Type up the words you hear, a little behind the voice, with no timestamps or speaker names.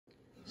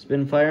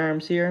Spin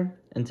Firearms here,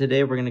 and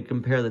today we're going to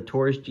compare the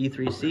Taurus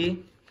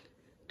G3C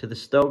to the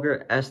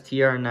Stoeger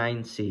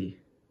STR9-C.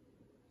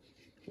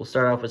 We'll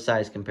start off with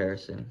size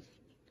comparison.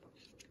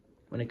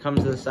 When it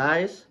comes to the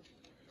size,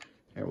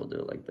 here we'll do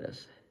it like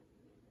this.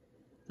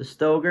 The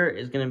Stoeger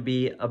is going to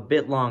be a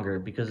bit longer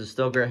because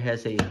the Stoeger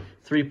has a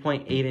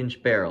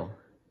 3.8-inch barrel,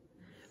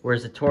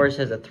 whereas the Taurus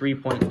has a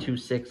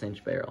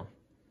 3.26-inch barrel.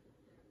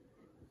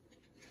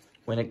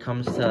 When it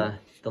comes to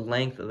the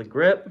length of the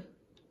grip,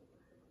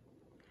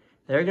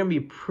 they're going to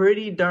be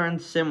pretty darn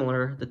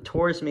similar. The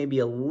Taurus may be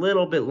a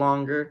little bit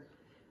longer,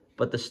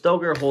 but the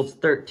Stoeger holds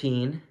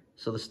 13,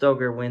 so the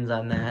Stoeger wins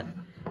on that,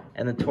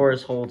 and the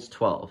Taurus holds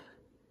 12.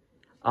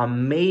 A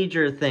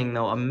major thing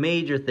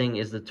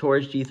is the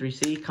Taurus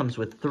G3C comes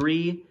with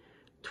 3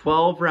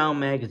 12-round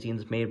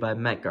magazines made by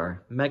Metgar.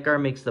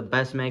 Metgar makes the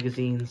best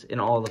magazines in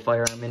all the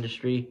firearm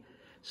industry,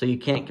 so you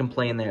can't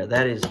complain there.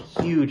 That is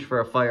huge for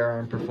a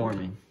firearm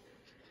performing.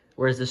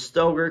 Whereas the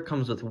Stoeger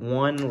comes with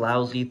 1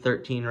 lousy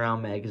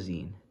 13-round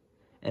magazine,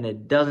 and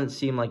it doesn't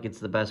seem like it's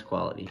the best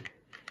quality.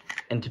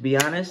 And to be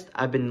honest,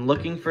 I've been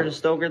looking for the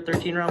Stoeger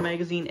 13-round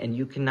magazine, and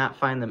you cannot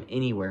find them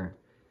anywhere.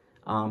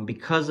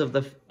 Because of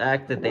the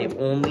fact that they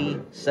only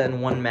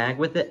send 1 mag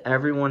with it,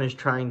 everyone is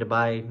trying to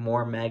buy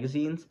more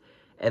magazines,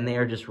 and they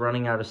are just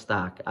running out of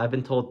stock. I've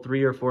been told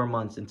 3 or 4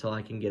 months until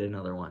I can get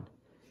another one.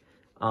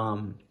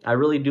 I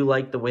really do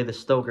like the way the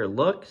Stoeger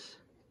looks.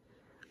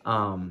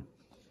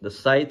 The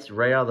sights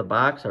right out of the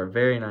box are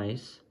very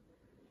nice.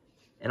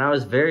 And I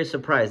was very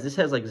surprised. This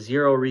has like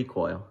 0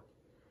 recoil.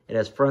 It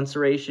has front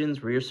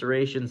serrations, rear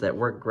serrations that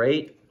work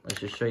great. Let's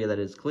just show you that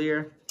it's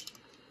clear.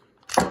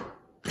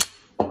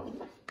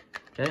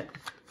 Okay.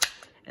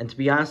 And to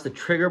be honest, the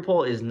trigger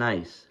pull is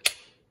nice.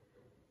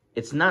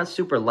 It's not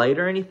super light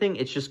or anything.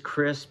 It's just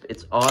crisp.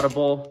 It's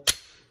audible.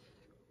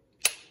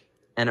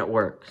 And it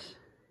works.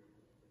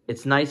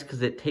 It's nice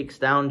because it takes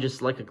down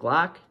just like a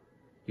Glock.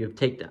 You have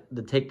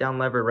the takedown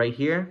lever right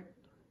here,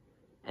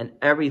 and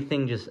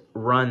everything just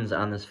runs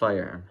on this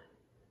firearm.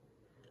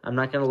 I'm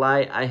not going to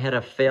lie, I had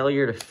a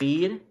failure to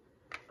feed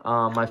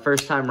my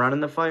first time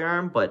running the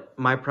firearm, but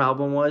my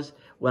problem was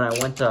when I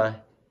went to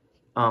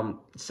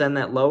send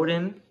that load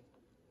in,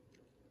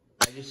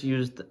 I just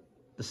used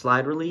the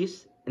slide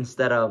release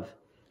instead of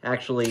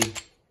actually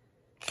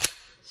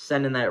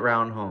sending that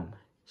round home.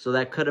 So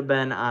that could have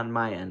been on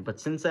my end, but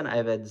since then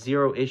I've had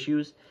 0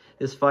 issues.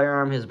 This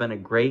firearm has been a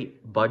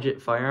great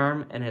budget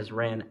firearm and has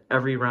ran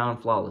every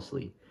round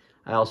flawlessly.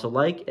 I also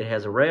like it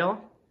has a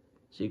rail,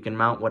 so you can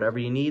mount whatever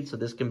you need. So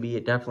this can be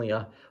definitely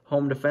a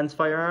home defense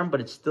firearm,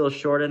 but it's still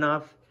short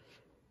enough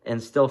and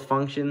still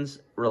functions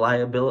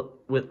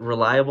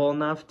reliable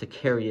enough to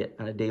carry it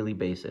on a daily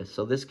basis.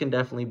 So this can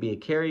definitely be a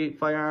carry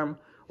firearm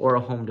or a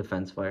home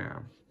defense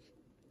firearm.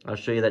 I'll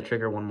show you that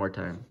trigger one more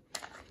time.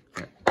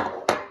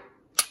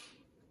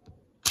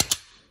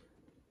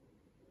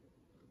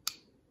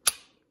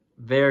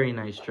 Very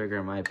nice trigger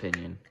in my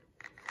opinion.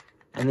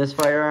 And this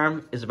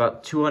firearm is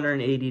about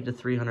 $280 to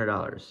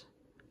 $300.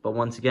 But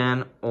once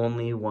again,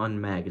 only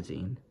 1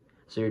 magazine.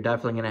 So you're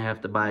definitely going to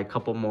have to buy a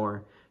couple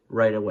more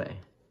right away.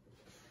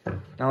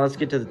 Now let's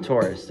get to the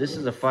Taurus. This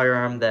is a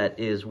firearm that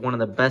is one of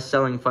the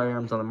best-selling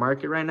firearms on the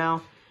market right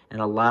now, and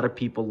a lot of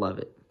people love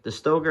it. The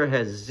Stoeger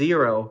has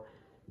 0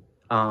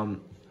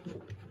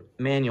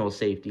 manual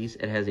safeties.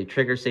 It has a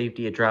trigger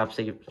safety, a drop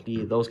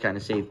safety, those kind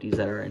of safeties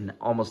that are in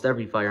almost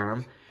every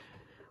firearm.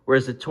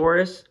 Whereas the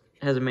Taurus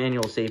has a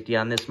manual safety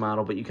on this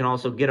model, but you can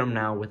also get them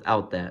now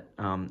without that.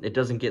 It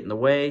doesn't get in the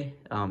way.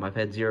 I've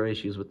had 0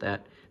 issues with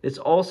that. This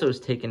also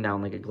is taken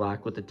down like a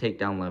Glock with the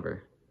takedown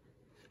lever.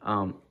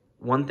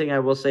 One thing I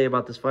will say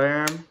about this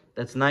firearm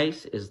that's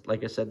nice is,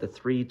 like I said, the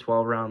 3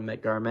 12-round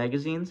Metgar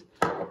magazines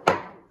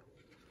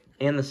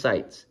and the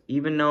sights.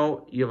 Even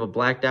though you have a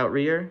blacked out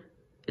rear,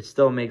 it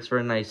still makes for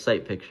a nice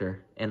sight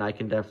picture, and I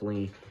can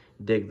definitely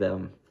dig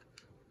them.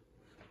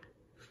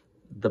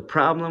 The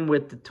problem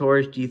with the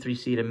Taurus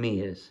G3C to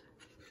me is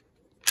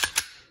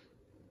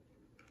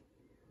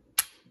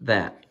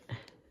that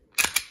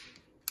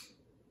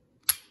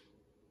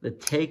the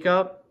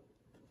take-up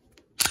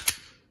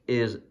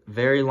is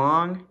very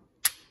long.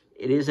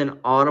 It is an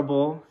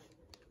audible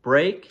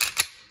break,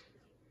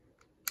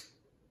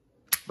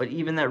 but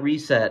even that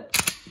reset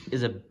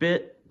is a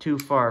bit too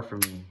far for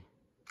me.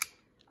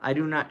 I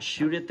do not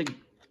shoot it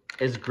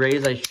as great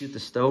as I shoot the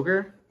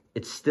Stoeger.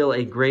 It's still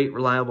a great,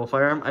 reliable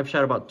firearm. I've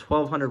shot about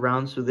 1,200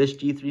 rounds through this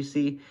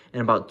G3C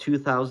and about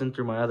 2,000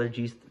 through my other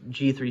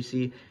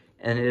G3C,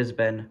 and it has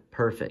been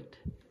perfect.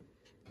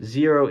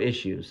 0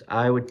 issues.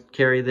 I would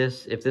carry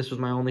this. If this was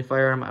my only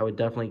firearm, I would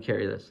definitely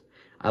carry this.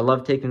 I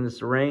love taking this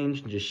to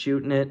range and just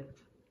shooting it,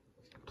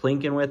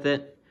 plinking with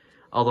it.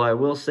 Although I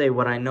will say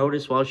what I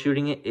noticed while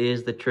shooting it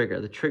is the trigger.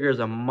 The trigger is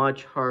a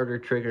much harder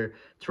trigger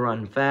to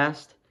run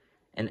fast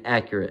and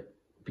accurate.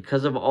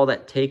 Because of all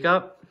that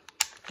take-up,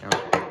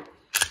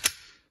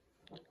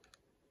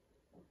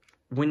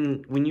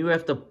 when you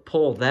have to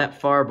pull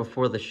that far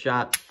before the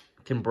shot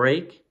can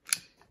break,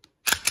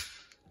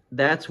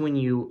 that's when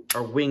you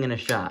are winging a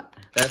shot.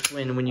 That's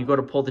when you go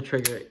to pull the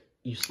trigger,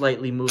 you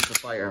slightly move the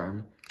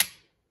firearm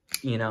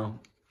you know,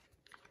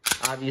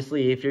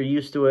 obviously if you're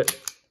used to it,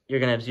 you're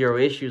going to have zero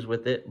issues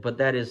with it, but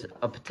that is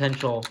a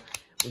potential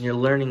when you're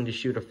learning to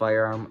shoot a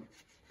firearm,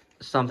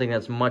 something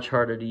that's much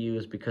harder to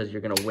use because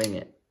you're going to wing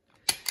it.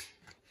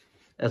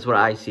 That's what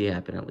I see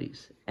happen, at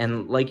least.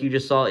 And like you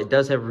just saw, it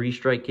does have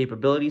restrike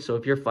capability, so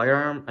if your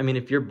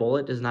if your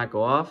bullet does not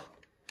go off,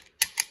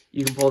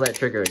 you can pull that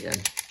trigger again.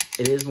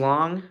 It is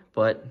long,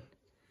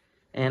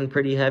 and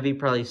pretty heavy,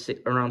 probably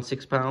around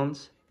 6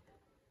 pounds.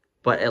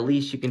 But at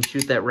least you can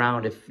shoot that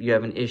round if you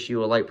have an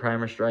issue, a light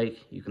primer strike.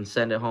 You can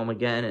send it home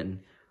again and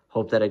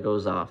hope that it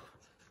goes off.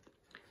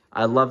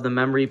 I love the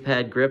memory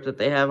pad grip that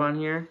they have on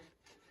here.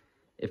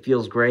 It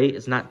feels great.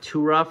 It's not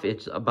too rough.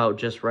 It's about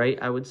just right,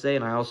 I would say.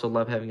 And I also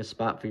love having a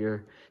spot for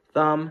your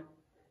thumb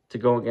to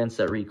go against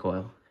that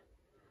recoil.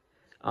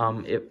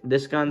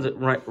 This gun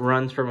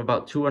runs from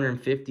about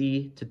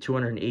 $250 to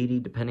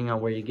 $280, depending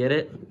on where you get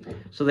it.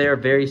 So they are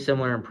very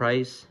similar in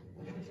price.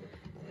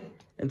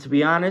 And to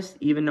be honest,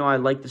 even though I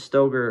like the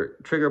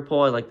Stoeger trigger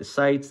pull, I like the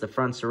sights, the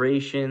front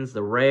serrations,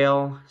 the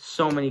rail,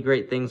 so many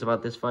great things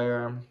about this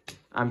firearm,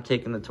 I'm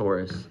taking the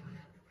Taurus.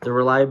 The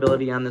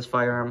reliability on this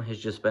firearm has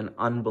just been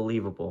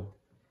unbelievable.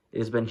 It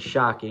has been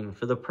shocking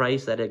for the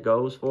price that it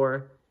goes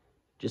for,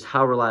 just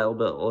how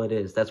reliable it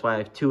is. That's why I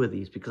have 2 of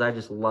these, because I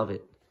just love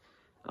it.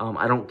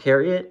 I don't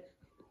carry it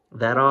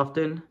that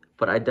often,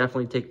 but I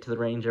definitely take it to the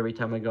range every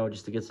time I go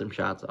just to get some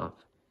shots off.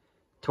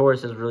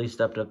 Taurus has really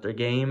stepped up their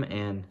game,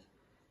 and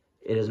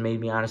it has made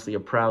me honestly a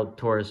proud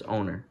Taurus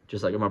owner.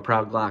 Just like I'm a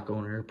proud Glock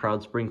owner,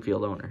 proud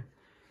Springfield owner,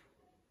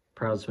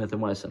 proud Smith &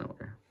 Wesson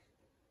owner.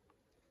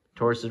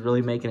 Taurus is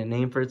really making a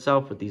name for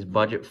itself with these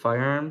budget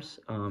firearms,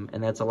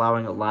 and that's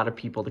allowing a lot of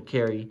people to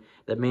carry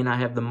that may not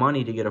have the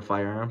money to get a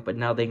firearm, but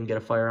now they can get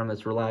a firearm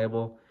that's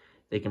reliable.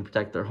 They can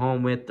protect their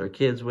home with, their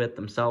kids with,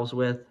 themselves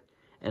with,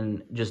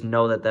 and just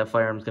know that that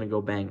firearm is going to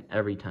go bang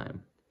every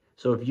time.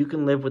 So if you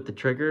can live with the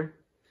trigger,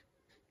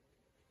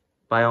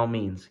 by all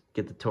means,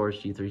 get the Taurus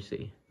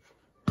G3C.